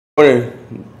Morning,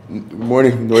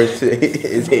 North. Today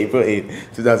is April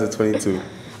 8th, 2022.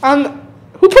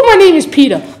 Who put my name as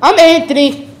Peter? I'm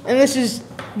Anthony, and this is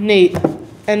Nate.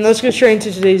 And let's get straight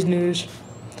into today's news.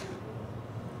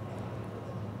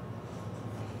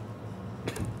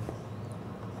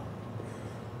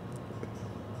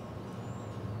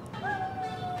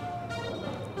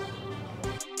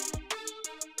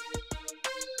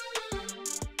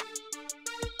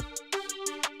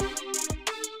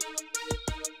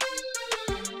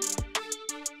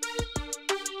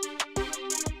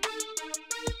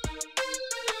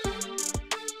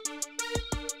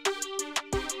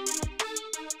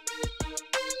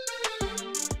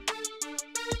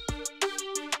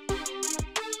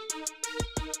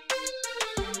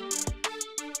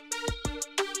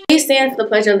 Please stand for the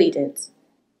Pledge of Allegiance.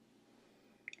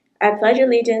 I pledge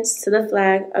allegiance to the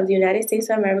flag of the United States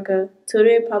of America, to the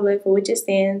republic for which it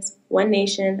stands, one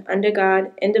nation, under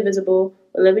God, indivisible,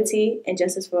 with liberty and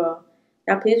justice for all.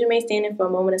 Now please remain standing for a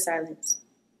moment of silence.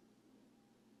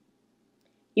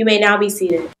 You may now be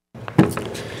seated.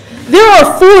 There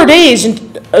are 4 days,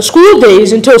 school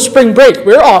days until spring break.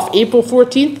 We're off April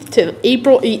 14th to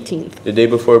April 18th. The day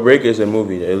before break is a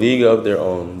movie, A League of Their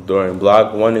Own, during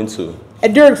Block 1 and 2.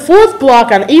 And during 4th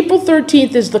block on April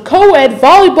 13th is the co-ed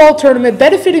volleyball tournament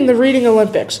benefiting the Reading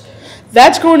Olympics.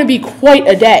 That's going to be quite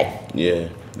a day. Yeah,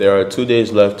 there are 2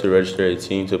 days left to register a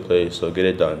team to play, so get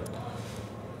it done.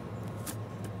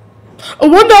 A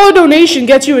 $1 donation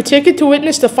gets you a ticket to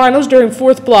witness the finals during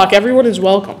 4th block. Everyone is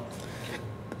welcome.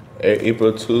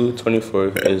 April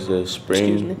 24th is the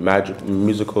spring magic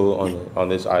musical on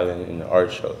this island in the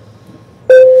art show.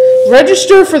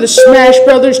 Register for the Smash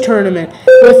Brothers tournament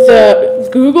with the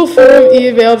Google form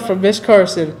emailed from Miss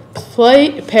Carson.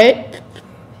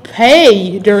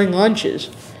 Pay during lunches.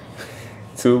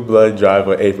 2 blood drive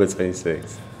on April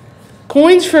 26th.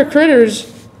 Coins for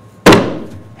Critters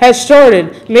has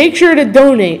started. Make sure to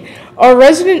donate. Our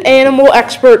resident animal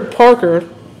expert, Parker,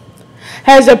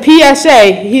 has a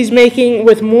PSA he's making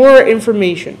with more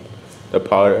information. The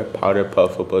Powder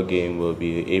Puff football game will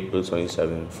be April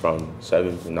 27th from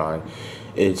 7 to 9.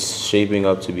 It's shaping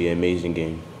up to be an amazing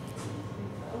game.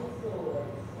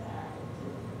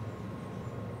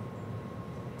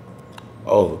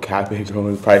 Oh, cap and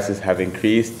growing prices have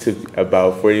increased to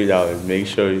about $40. Make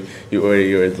sure you order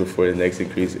yours before the next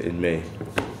increase in May.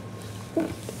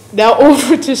 Now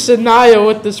over to Sanaya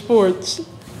with the sports.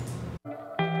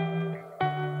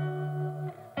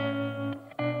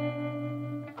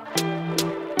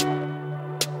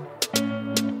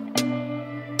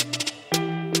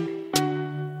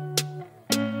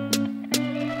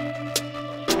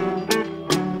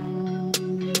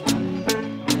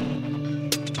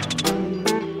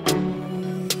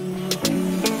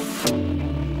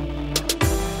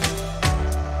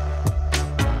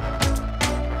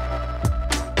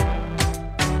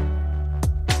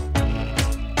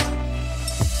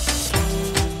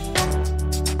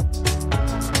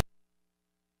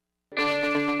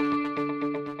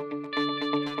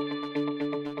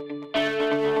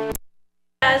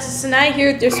 Tonight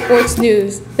here with your sports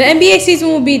news. The NBA season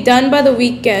will be done by the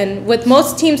weekend, with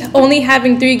most teams only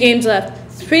having 3 games left.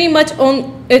 It's pretty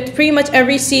much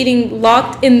every seeding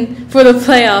locked in for the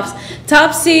playoffs.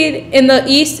 Top seed in the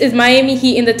East is Miami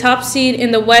Heat, and the top seed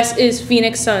in the West is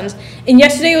Phoenix Suns. And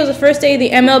yesterday was the first day of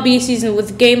the MLB season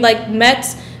with games like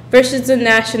Mets versus the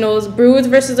Nationals, Brewers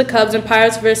versus the Cubs, and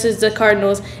Pirates versus the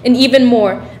Cardinals, and even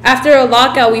more. After a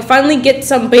lockout, we finally get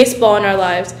some baseball in our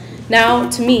lives. Now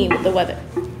to me with the weather.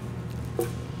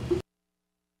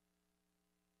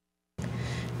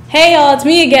 Hey y'all, it's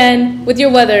me again with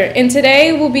your weather, and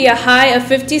today will be a high of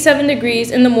 57 degrees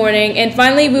in the morning, and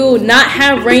finally we will not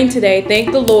have rain today,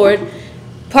 thank the Lord,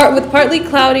 with partly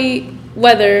cloudy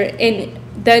weather, and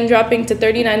then dropping to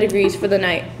 39 degrees for the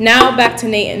night. Now back to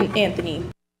Nate and Anthony.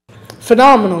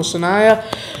 Phenomenal, Sanaya.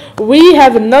 We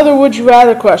have another would you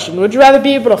rather question. Would you rather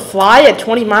be able to fly at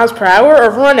 20 miles per hour or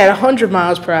run at 100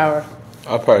 miles per hour?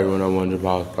 I'll probably run at 100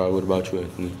 miles per hour. What about you,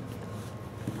 Anthony?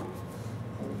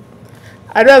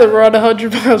 I'd rather run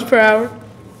 100 miles per hour.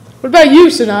 What about you,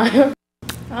 Sanaya?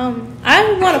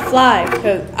 I want to fly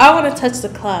because I want to touch the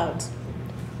clouds.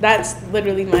 That's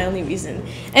literally my only reason.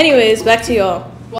 Anyways, back to y'all.